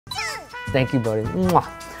Thank you, buddy. Mwah.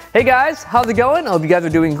 Hey guys, how's it going? I hope you guys are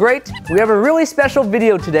doing great. We have a really special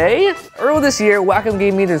video today. Earlier this year, Wacom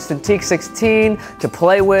gave me the Cintiq 16 to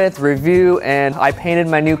play with, review, and I painted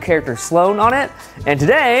my new character Sloan on it. And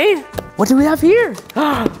today, what do we have here?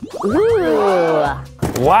 Ooh.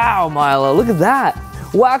 Wow, Milo, look at that.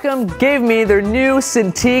 Wacom gave me their new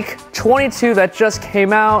Cintiq 22 that just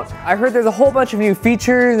came out. I heard there's a whole bunch of new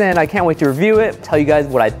features and I can't wait to review it, tell you guys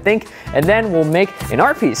what I think, and then we'll make an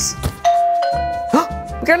art piece.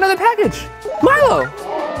 We got another package. Milo,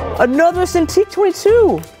 another Cintiq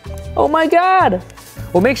 22. Oh my God.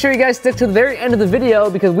 Well, make sure you guys stick to the very end of the video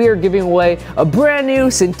because we are giving away a brand new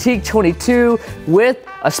Cintiq 22 with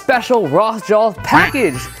a special RossDraws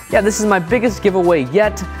package. Yeah, this is my biggest giveaway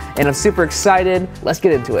yet, and I'm super excited. Let's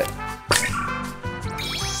get into it.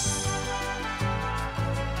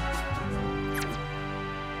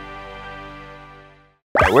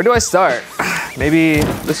 Right, where do I start? Maybe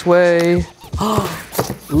this way.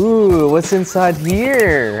 Ooh, what's inside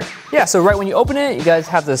here? Yeah, so right when you open it, you guys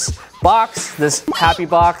have this box, this happy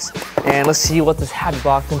box, and let's see what this happy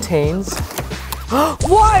box contains.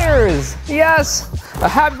 Wires! Yes! A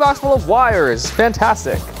happy box full of wires.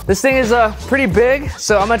 Fantastic. This thing is pretty big,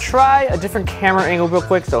 so I'm gonna try a different camera angle real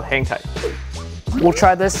quick, so hang tight. We'll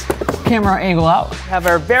try this camera angle out. Have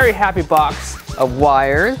our very happy box of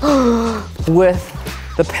wires with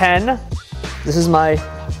the pen. This is my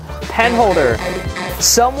pen holder.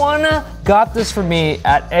 Someone got this for me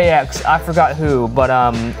at AX, I forgot who, but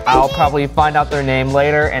I'll probably find out their name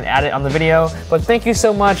later and add it on the video. But thank you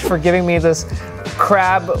so much for giving me this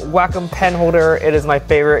crab Wacom pen holder. It is my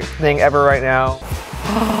favorite thing ever right now.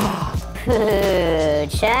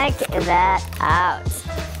 Check that out.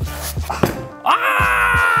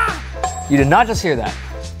 Ah! You did not just hear that.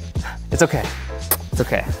 It's okay, it's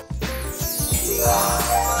okay.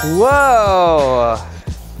 Whoa,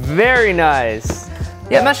 very nice.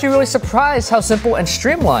 Yeah, I'm actually really surprised how simple and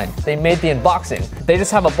streamlined they made the unboxing. They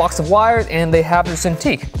just have a box of wires and they have their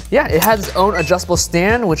Cintiq. Yeah, it has its own adjustable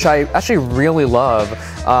stand, which I actually really love.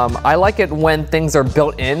 I like it when things are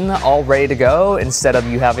built in, all ready to go, instead of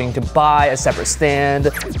you having to buy a separate stand.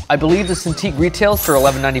 I believe the Cintiq retails for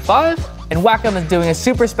 $11.95, and Wacom is doing a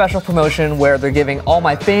super special promotion where they're giving all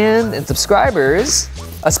my fans and subscribers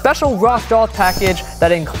a special RossDraws package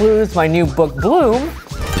that includes my new book, Bloom.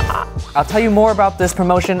 I'll tell you more about this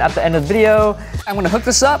promotion at the end of the video. I'm gonna hook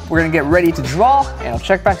this up, we're gonna get ready to draw, and I'll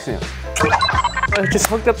check back soon. I just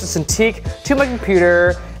hooked up the Cintiq to my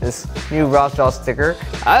computer, this new RossDraws sticker.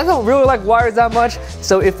 I don't really like wires that much,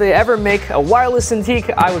 so if they ever make a wireless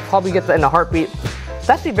Cintiq, I would probably get that in a heartbeat. It's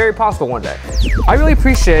actually very possible one day. I really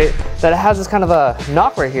appreciate that it has this kind of a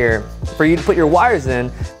knob right here for you to put your wires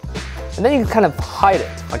in, and then you can kind of hide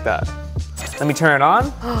it like that. Let me turn it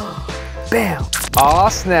on. Bam. Aw,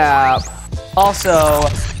 snap. Also,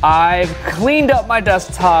 I've cleaned up my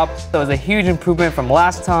desktop. That was a huge improvement from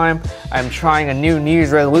last time. I'm trying a new New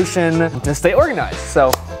Year's resolution to stay organized,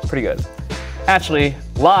 so pretty good. Actually,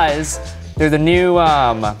 lies, there's a new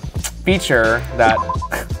feature that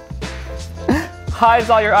hides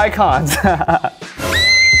all your icons.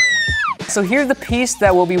 So here's the piece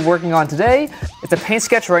that we'll be working on today. It's a paint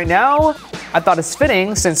sketch right now. I thought it's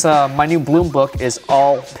fitting since my new Bloom book is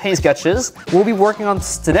all paint sketches. We'll be working on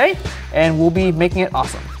this today and we'll be making it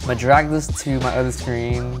awesome. I'm gonna drag this to my other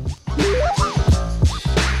screen.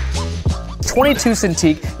 22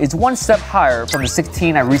 Cintiq is one step higher from the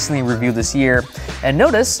 16 I recently reviewed this year. And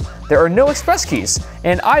notice, there are no express keys.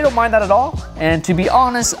 And I don't mind that at all. And to be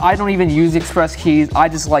honest, I don't even use the express keys. I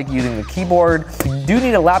just like using the keyboard. You do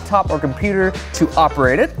need a laptop or computer to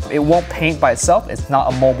operate it. It won't paint by itself. It's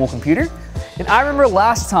not a mobile computer. And I remember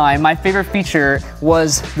last time, my favorite feature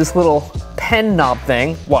was this little pen knob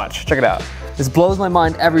thing. Watch, check it out. This blows my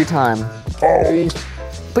mind every time. Oh.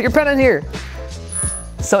 Put your pen in here.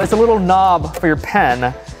 So it's a little knob for your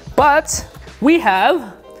pen, but we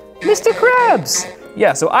have Mr. Krabs.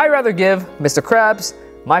 Yeah, so I rather give Mr. Krabs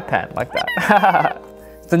my pen like that.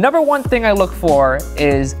 The number one thing I look for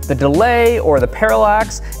is the delay or the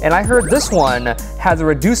parallax, and I heard this one has a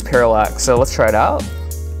reduced parallax, so let's try it out.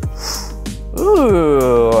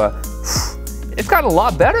 Ooh, it's gotten a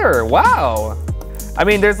lot better, wow. I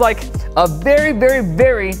mean, there's like a very, very,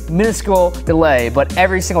 very minuscule delay, but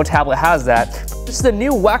every single tablet has that. This is the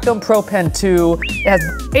new Wacom Pro Pen 2. It has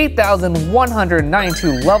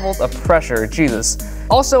 8,192 levels of pressure, Jesus.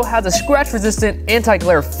 Also has a scratch-resistant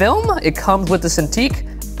anti-glare film. It comes with the Cintiq.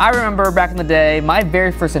 I remember back in the day, my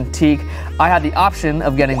very first Cintiq, I had the option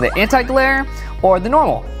of getting the anti-glare or the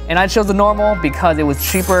normal. And I chose the normal because it was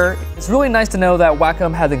cheaper. It's really nice to know that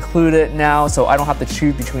Wacom has included it now, so I don't have to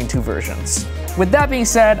choose between two versions. with that being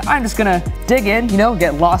said, I'm just gonna dig in, you know,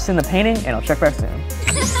 get lost in the painting, and I'll check back soon.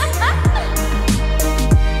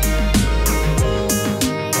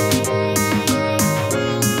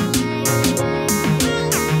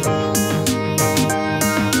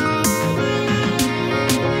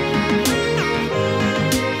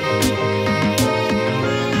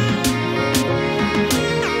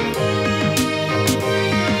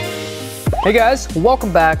 Hey guys,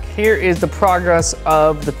 welcome back. Here is the progress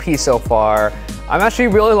of the piece so far. I'm actually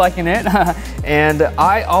really liking it, and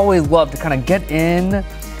I always love to kind of get in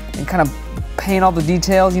and kind of paint all the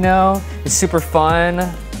details, you know? It's super fun.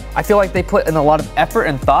 I feel like they put in a lot of effort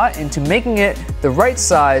and thought into making it the right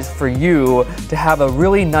size for you to have a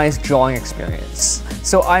really nice drawing experience.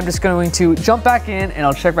 So I'm just going to jump back in and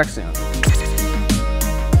I'll check back soon.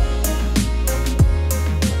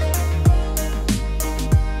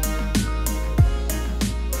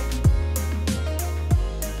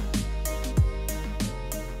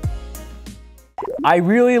 I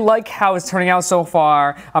really like how it's turning out so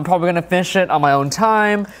far. I'm probably gonna finish it on my own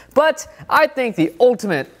time, but I think the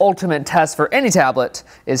ultimate test for any tablet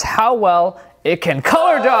is how well it can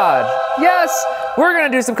color dodge. Yes, we're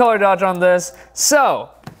gonna do some color dodge on this.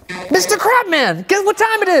 So, Mr. Crabman, guess what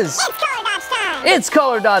time it is? It's color dodge time! It's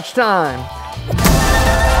color dodge time.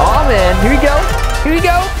 Oh man, here we go, here we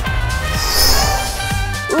go.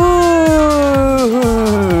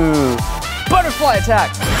 Ooh, butterfly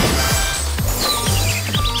attack.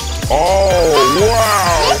 Oh,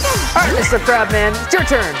 wow! All right, Mr. Crabman, it's your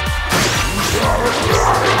turn.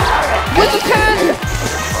 With the pen!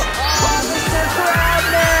 Oh, Mr.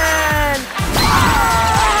 Crabman!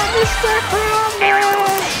 Oh, Mr. Crabman!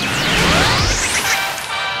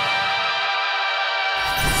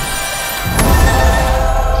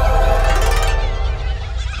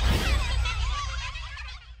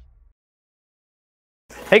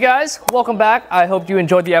 Hey guys, welcome back. I hope you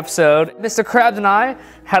enjoyed the episode. Mr. Krabs and I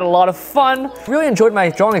had a lot of fun. Really enjoyed my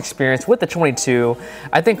drawing experience with the 22.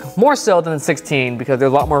 I think more so than the 16 because there's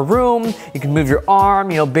a lot more room. You can move your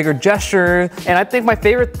arm, you know, bigger gestures. And I think my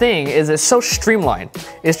favorite thing is it's so streamlined.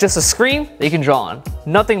 It's just a screen that you can draw on.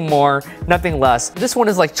 Nothing more, nothing less. This one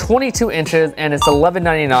is like 22 inches and it's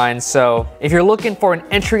 $11.99. So if you're looking for an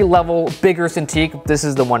entry-level bigger Cintiq, this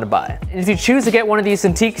is the one to buy. And if you choose to get one of these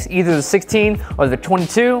Cintiqs, either the 16 or the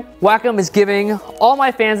 22, Wacom is giving all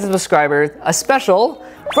my fans and subscribers a special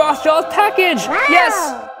RossDraws package. Wow.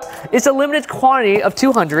 Yes, it's a limited quantity of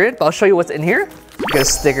 200. But I'll show you what's in here. You get a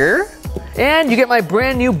sticker, and you get my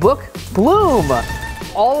brand new book, Bloom.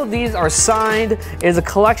 All of these are signed. It is a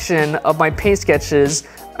collection of my paint sketches.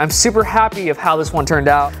 I'm super happy of how this one turned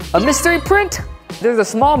out. A mystery print. There's a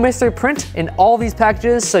small mystery print in all these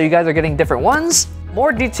packages, so you guys are getting different ones.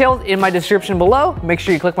 More details in my description below. Make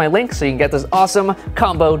sure you click my link so you can get this awesome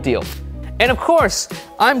combo deal. And of course,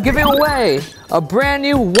 I'm giving away a brand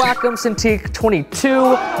new Wacom Cintiq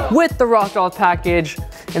 22 with the RossDraws package.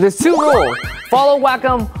 And there's two rules. Follow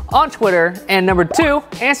Wacom on Twitter, and number two,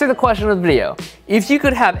 answer the question of the video. If you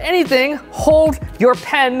could have anything hold your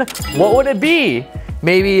pen, what would it be?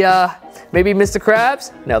 Maybe Mr.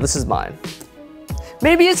 Krabs? No, this is mine.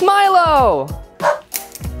 Maybe it's Milo.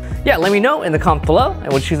 Yeah, let me know in the comments below,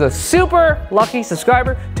 and we'll choose a super lucky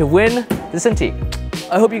subscriber to win the Cintiq.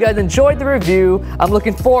 I hope you guys enjoyed the review. I'm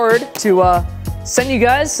looking forward to sending you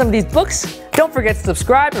guys some of these books. Don't forget to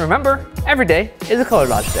subscribe, and remember, every day is a color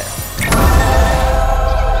dodge day.